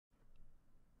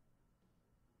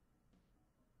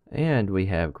And we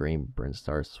have green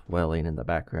Brinstar swelling in the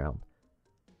background.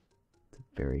 It's a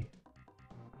very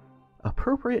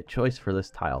appropriate choice for this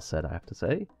tile set, I have to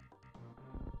say.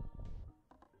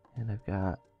 And I've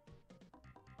got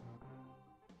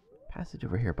passage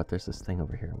over here, but there's this thing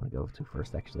over here I want to go to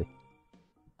first, actually.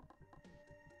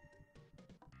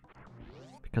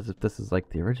 Because if this is like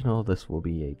the original, this will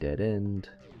be a dead end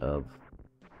of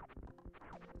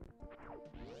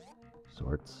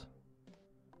sorts.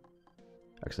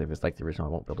 Actually, if it's like the original,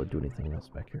 I won't be able to do anything else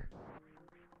back here.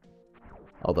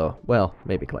 Although, well,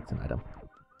 maybe collect an item.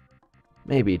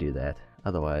 Maybe do that.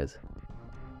 Otherwise...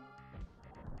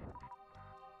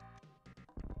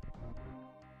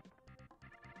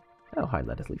 Oh, hi,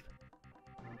 lettuce leaf.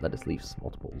 Lettuce leaves,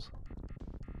 multiples.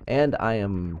 And I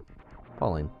am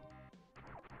falling.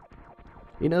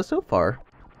 You know, so far,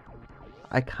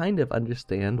 I kind of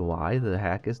understand why the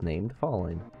hack is named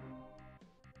Falling.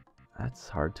 That's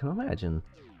hard to imagine.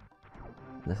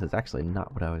 This is actually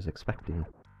not what I was expecting.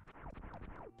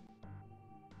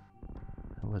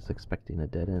 I was expecting a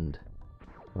dead end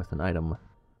with an item.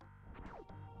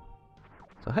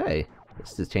 So hey,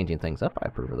 this is changing things up. I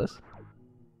approve of this.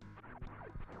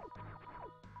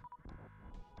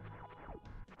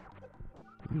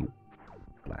 You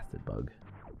blasted bug.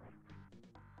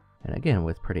 And again,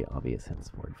 with pretty obvious hints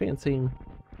for advancing.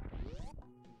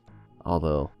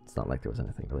 Although, it's not like there was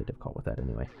anything really difficult with that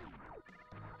anyway.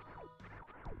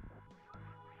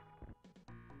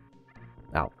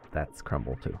 Oh, that's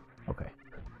crumble too. Okay.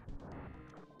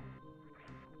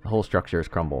 The whole structure is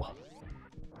crumble.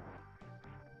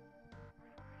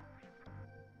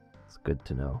 It's good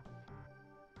to know.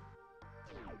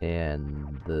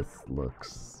 And this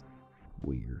looks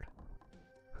weird.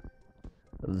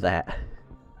 That.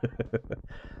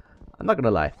 I'm not gonna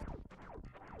lie.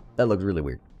 That looks really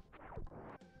weird.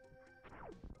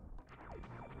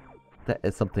 That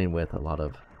is something with a lot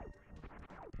of,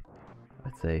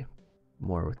 I'd say,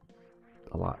 more with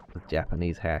a lot with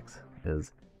Japanese hacks,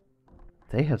 is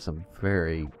they have some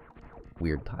very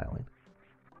weird tiling.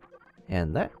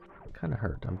 And that kind of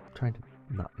hurt. I'm trying to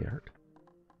not get hurt.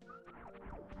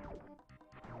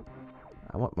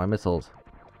 I want my missiles.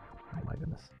 Oh my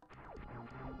goodness.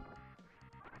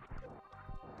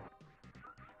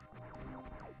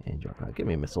 And you're gonna give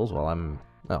me missiles while I'm...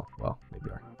 Oh, well, maybe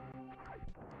you are.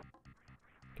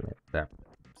 Give me that.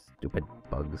 Stupid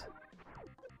bugs.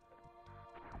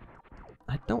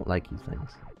 I don't like these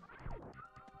things.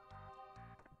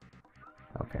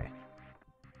 Okay.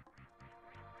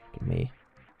 Give me...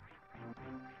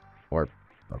 Or...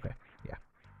 Okay, yeah.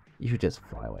 You should just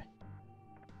fly away.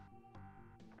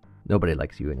 Nobody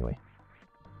likes you anyway.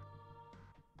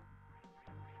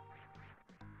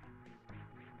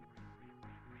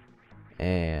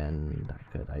 And I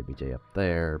could IBJ up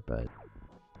there, but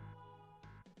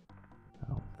I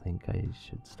don't think I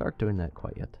should start doing that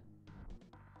quite yet.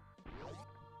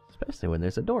 Especially when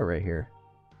there's a door right here,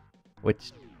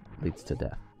 which leads to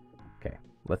death. Okay,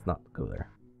 let's not go there.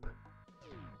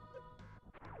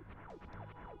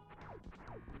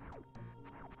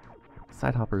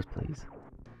 Side hoppers, please.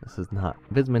 This is not...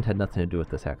 Vismint had nothing to do with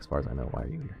this hack as far as I know. Why are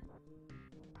you here?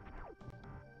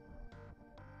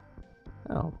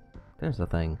 Oh, there's a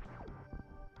thing.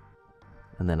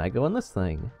 And then I go in this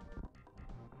thing.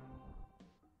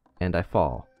 And I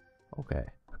fall. Okay.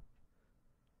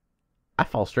 I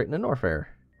fall straight into Norfair.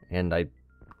 And I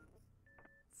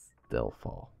still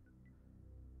fall.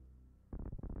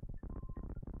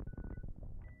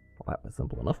 Well, that was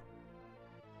simple enough.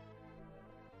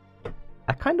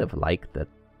 I kind of like that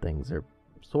things are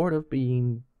sort of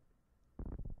being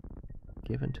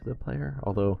given to the player,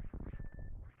 although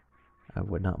I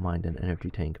would not mind an energy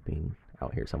tank being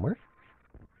out here somewhere.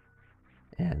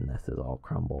 And this is all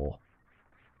crumble.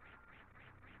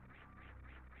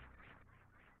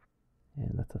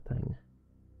 And that's a thing.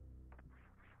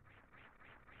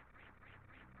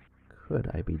 Could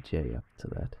IBJ up to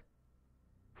that?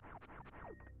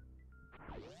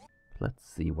 Let's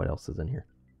see what else is in here.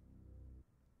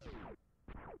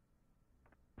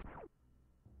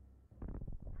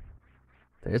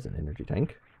 There's an energy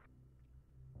tank.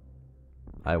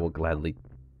 I will gladly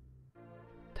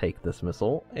take this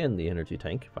missile and the energy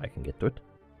tank if I can get to it.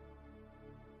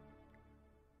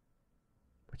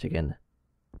 Which again,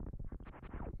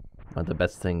 one of the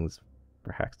best things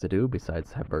for hacks to do,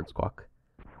 besides have bird squawk,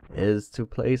 is to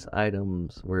place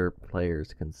items where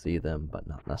players can see them but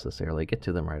not necessarily get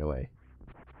to them right away.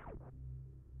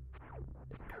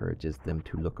 It encourages them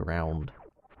to look around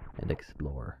and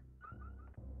explore.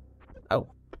 Oh,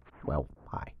 well,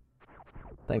 hi.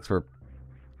 Thanks for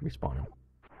respawning.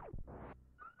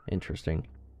 Interesting.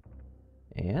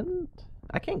 And...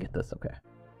 I can't get this, okay.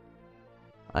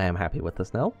 I am happy with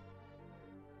this now.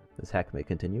 This hack may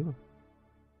continue.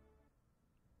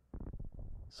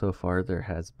 So far, there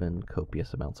has been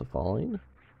copious amounts of falling.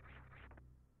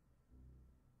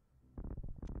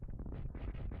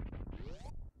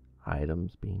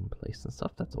 Items being placed and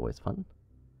stuff, that's always fun.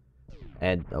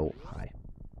 And, oh, hi.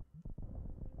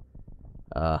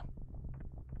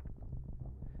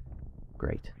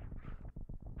 Great.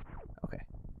 Okay.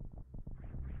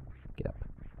 Get up.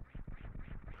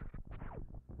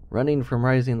 Running from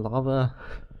rising lava.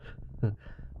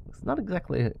 It's not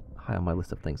exactly high on my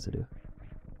list of things to do.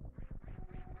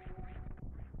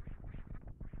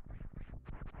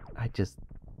 I just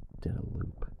did a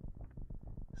loop.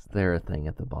 Is there a thing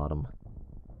at the bottom?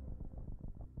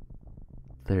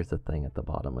 There's a thing at the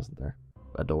bottom, isn't there?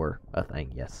 A door. A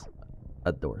thing, yes.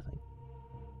 A door thing.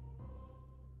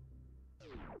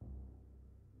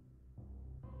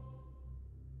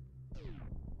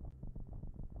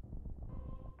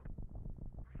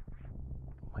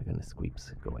 Oh my goodness,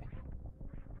 squeeps. Go away.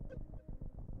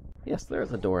 Yes,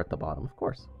 there's a door at the bottom, of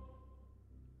course.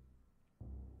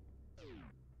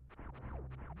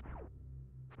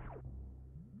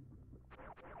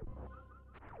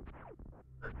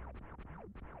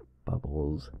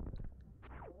 Bubbles.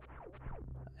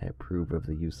 I approve of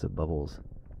the use of bubbles.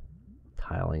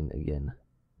 Tiling again.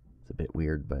 It's a bit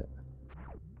weird, but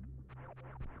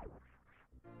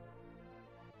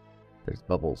there's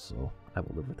bubbles, so I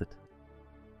will live with it.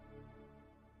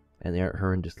 And they aren't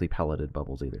horrendously paleted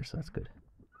bubbles either, so that's good.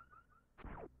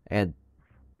 And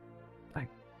I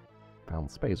found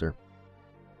Spazer.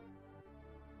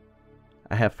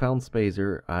 I have found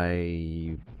Spazer.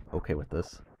 I'm okay with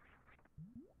this.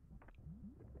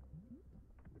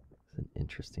 It's an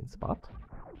interesting spot.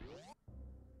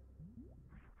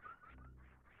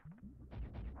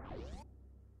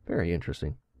 Very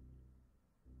interesting.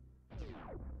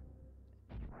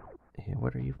 Hey,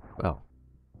 what are you? Oh,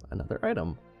 another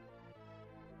item.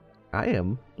 I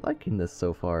am liking this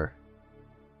so far.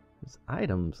 There's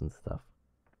items and stuff.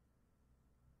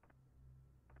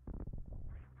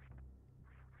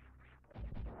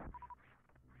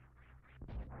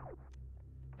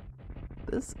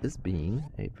 This is being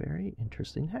a very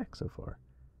interesting hack so far.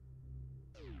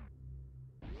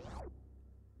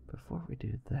 Before we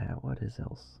do that, what is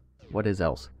else? What is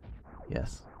else?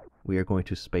 Yes, we are going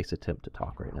to space attempt to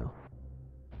talk right now.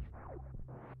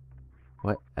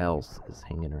 What else is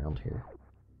hanging around here?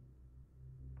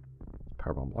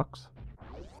 Powerbomb blocks.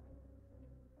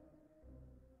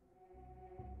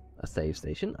 A save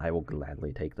station. I will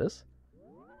gladly take this.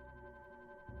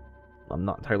 I'm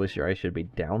not entirely sure I should be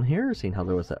down here, seeing how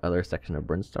there was that other section of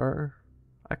Brinstar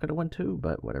I could have went to,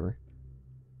 but whatever.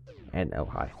 And, oh,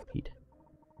 hi, heat.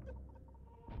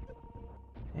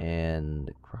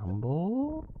 And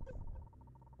crumble?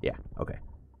 Yeah, okay.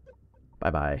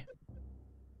 Bye-bye.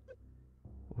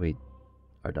 We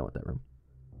are done with that room.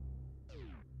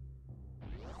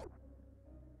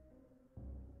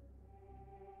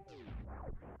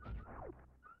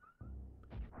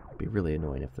 It'd be really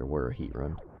annoying if there were a heat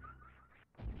run.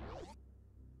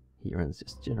 Heat runs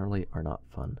just generally are not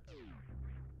fun.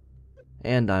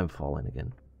 And I'm falling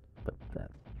again. But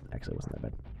that actually wasn't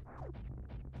that bad.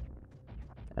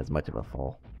 As much of a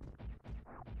fall.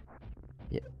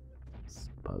 Yeah.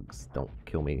 Bugs, don't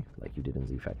kill me like you did in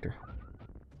Z Factor.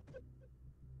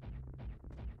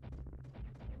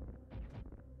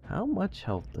 How much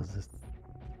health does this...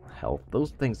 Health?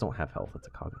 Those things don't have health. It's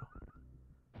a cargo.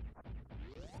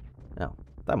 No,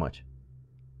 that much.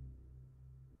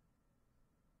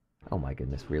 Oh my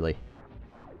goodness, really?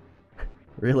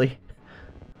 Really?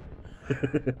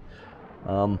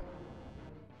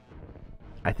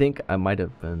 I think I might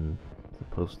have been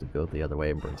supposed to go the other way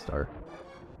in Brinstar.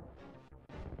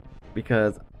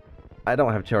 Because I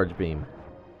don't have Charge Beam.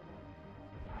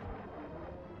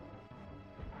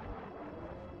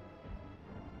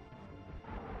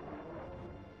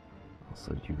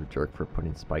 Also, you jerk for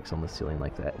putting spikes on the ceiling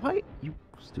like that. Why? You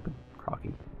stupid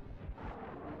crocky.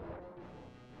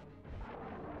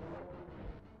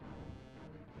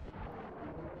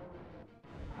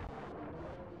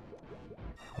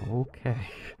 Okay.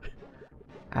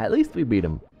 At least we beat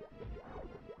him.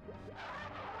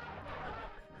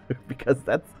 Because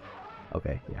that's...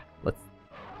 Okay, yeah, let's...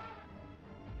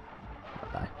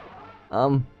 die.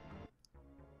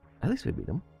 At least we beat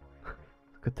him.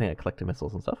 Good thing I collected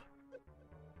missiles and stuff.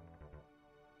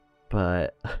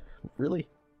 But, really?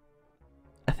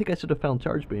 I think I should have found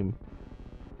Charge Beam.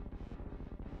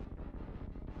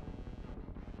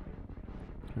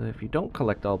 If you don't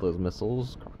collect all those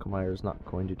missiles, Crocomire is not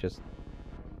going to just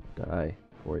die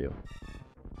for you.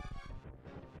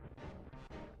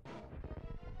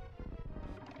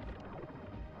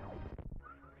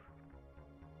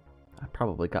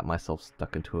 probably got myself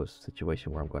stuck into a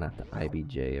situation where I'm going to have to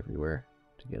IBJ everywhere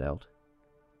to get out.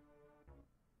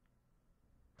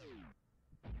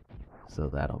 So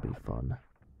that'll be fun.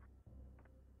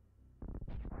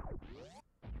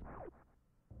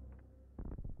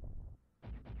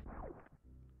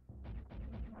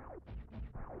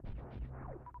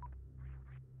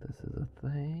 This is a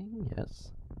thing,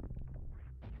 yes.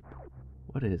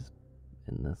 What is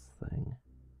in this thing?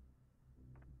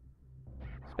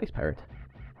 Space pirate.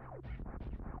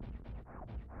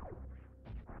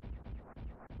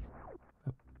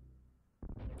 Oh.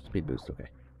 Speed boost, okay.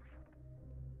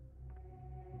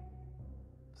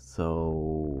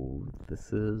 So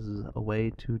this is a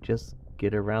way to just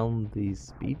get around the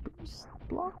speed boost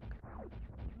block?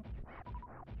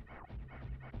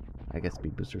 I guess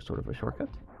speed boost are sort of a shortcut.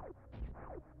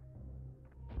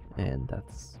 And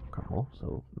that's crumble,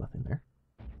 so nothing there.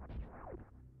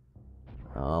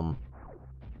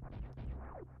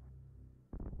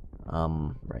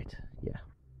 Right, yeah.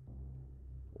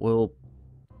 We'll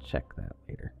check that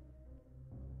later.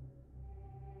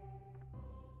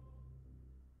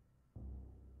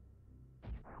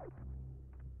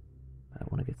 I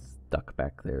don't want to get stuck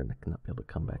back there and not be able to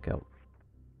come back out.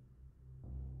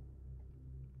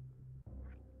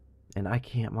 And I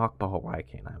can't mock ball. Why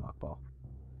can't I mock ball?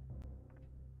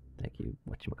 Thank you.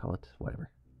 Whatchamacallit? Whatever.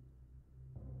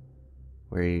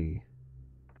 We'll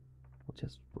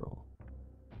just roll.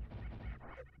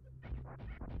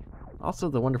 Also,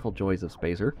 the wonderful joys of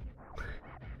Spacer.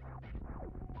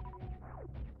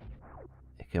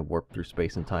 It can warp through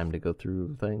space and time to go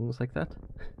through things like that.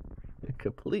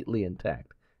 Completely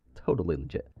intact. Totally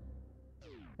legit.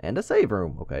 And a save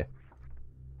room, okay.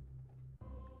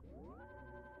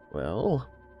 Well,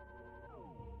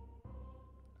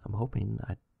 I'm hoping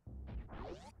I'm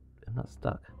not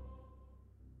stuck.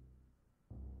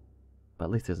 But at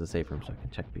least there's a save room so I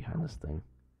can check behind this thing.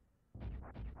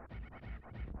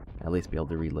 At least be able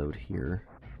to reload here.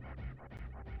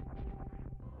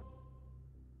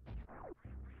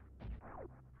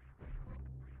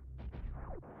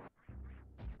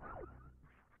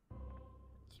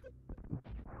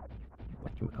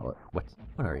 Whatchamacallit? What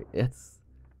are you? That's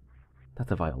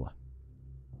a viola.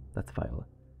 That's a viola.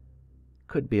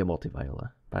 Could be a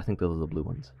multi-viola, but I think those are the blue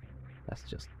ones. That's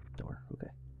just door,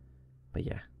 okay. But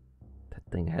yeah, that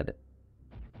thing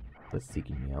was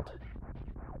seeking me out.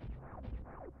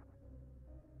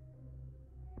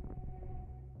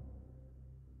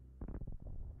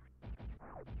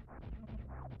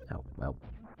 Oh, well.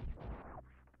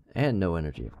 And no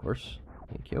energy, of course.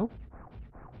 Thank you.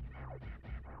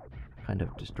 Kind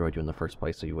of destroyed you in the first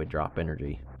place so you would drop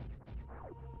energy.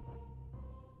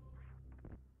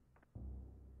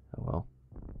 Oh well.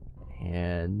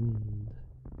 And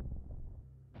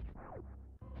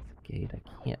it's a gate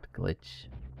I can't glitch.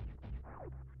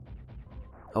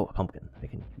 Oh, a pumpkin. I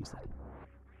can use that.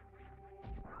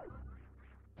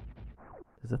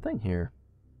 There's a thing here.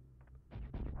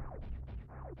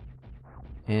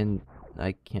 And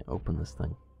I can't open this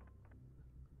thing.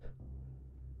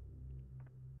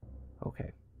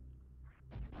 Okay.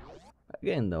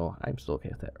 Again, though, I'm still okay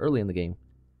with that. Early in the game.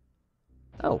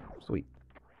 Oh, sweet.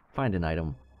 Find an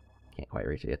item. Can't quite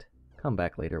reach it. Come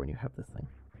back later when you have this thing.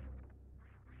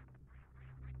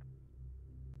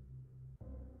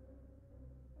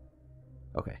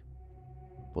 Okay.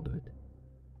 We'll do it.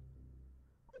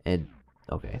 And,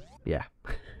 okay. Yeah.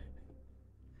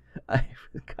 I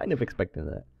was kind of expecting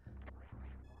that.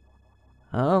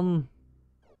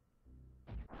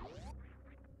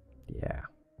 Yeah.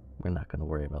 We're not gonna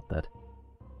worry about that.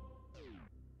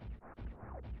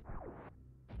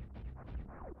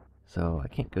 So, I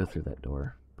can't go through that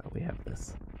door, but we have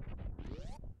this.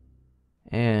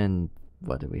 And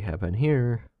what do we have in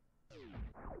here?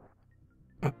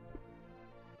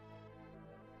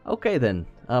 Okay then.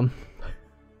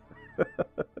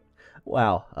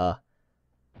 Wow,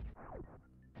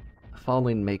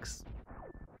 falling makes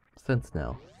sense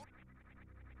now.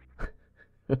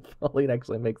 Falling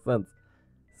actually makes sense.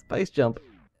 Space jump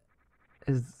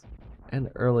is an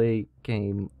early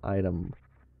game item.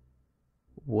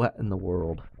 What in the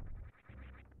world?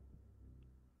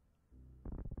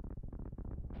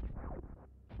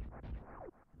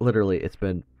 Literally, it's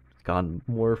gone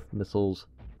morph missiles.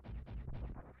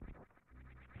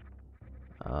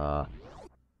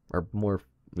 Or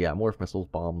morph missiles,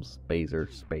 bombs,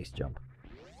 phaser, space jump.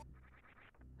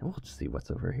 And we'll just see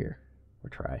what's over here. Or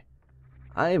try.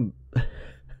 I'm...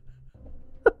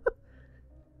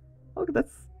 Okay,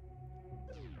 that's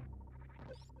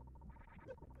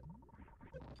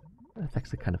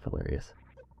actually kind of hilarious.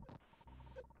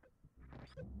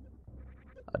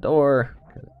 A door.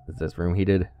 Is this room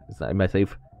heated? Am I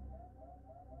safe?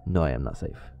 No, I am not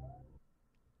safe.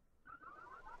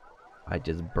 I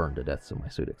just burned to death, so my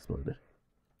suit exploded.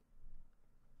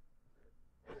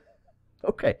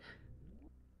 Okay.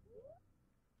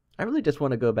 I really just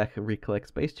want to go back and recollect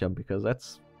Space Jump because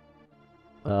that's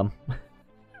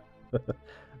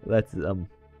that's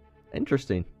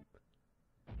interesting.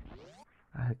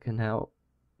 I can now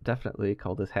definitely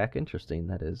call this hack interesting.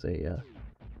 That is a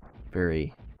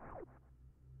very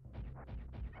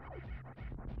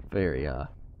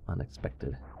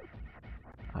unexpected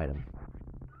item.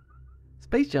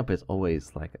 Space Jump is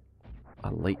always like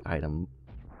a late item.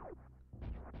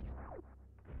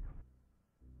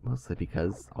 Mostly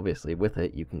because, obviously, with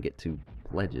it, you can get to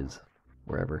ledges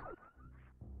wherever.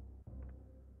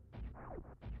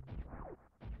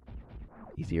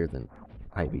 Easier than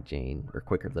Ivy Jane, or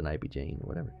quicker than Ivy Jane, or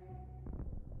whatever.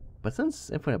 But since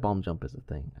Infinite Bomb Jump is a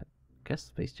thing, I guess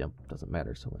Space Jump doesn't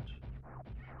matter so much.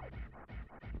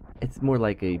 It's more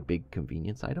like a big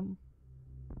convenience item.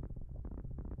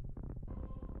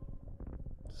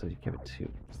 So you give it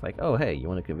to, it's like, oh hey, you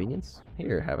want a convenience?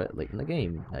 Here, have it late in the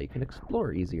game. Now you can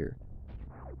explore easier.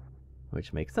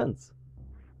 Which makes sense.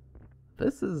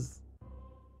 It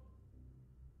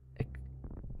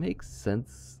makes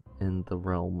sense in the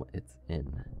realm it's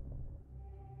in.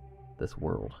 This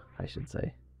world, I should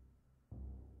say.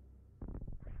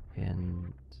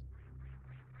 And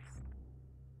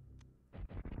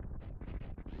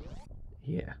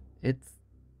yeah, it's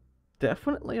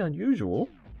definitely unusual.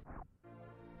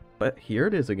 But here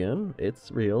it is again.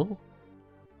 It's real.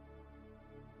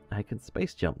 I can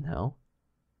space jump now.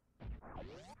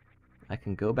 I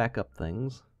can go back up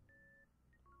things.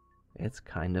 It's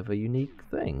kind of a unique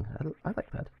thing. I like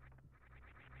that.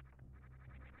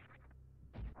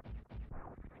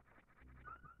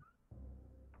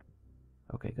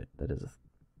 Okay, good. That is a...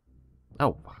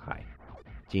 Oh, hi.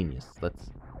 Genius.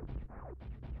 Let's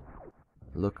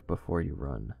look before you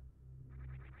run.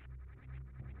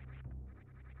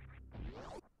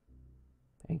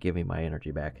 And give me my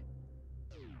energy back.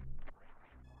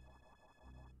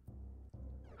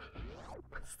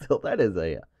 Still, that is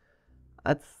a...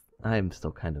 I'm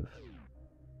still kind of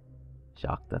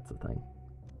shocked that's a thing.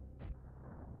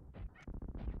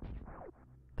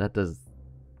 That does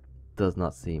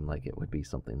not seem like it would be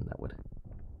something that would...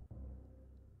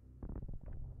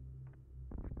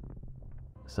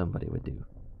 somebody would do.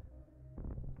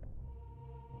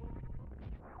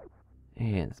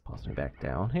 And this pulls me back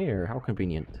down here. How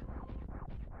convenient.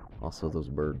 Also, those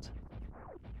birds.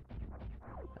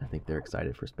 I think they're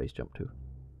excited for Space Jump too.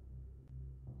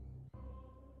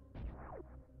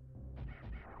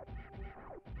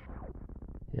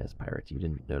 Yes, pirates, you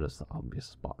didn't notice the obvious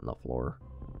spot on the floor.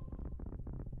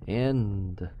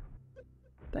 And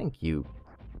thank you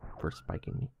for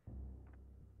spiking me.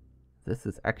 This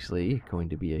is actually going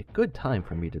to be a good time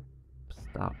for me to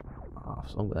stop off.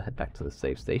 So I'm going to head back to the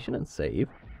save station and save.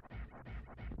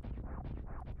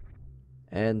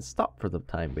 And stop for the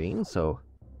time being, so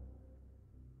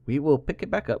we will pick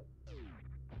it back up.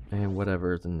 And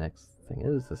whatever the next thing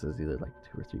is, this is either like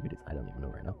 2 or 3 videos. I don't even know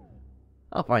right now.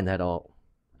 I'll find that all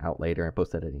out later and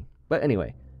post editing. But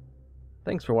anyway,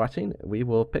 thanks for watching. We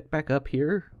will pick back up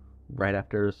here right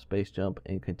after Space Jump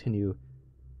and continue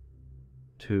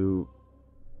to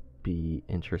be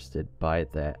interested by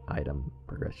that item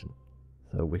progression.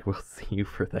 So we will see you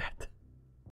for that.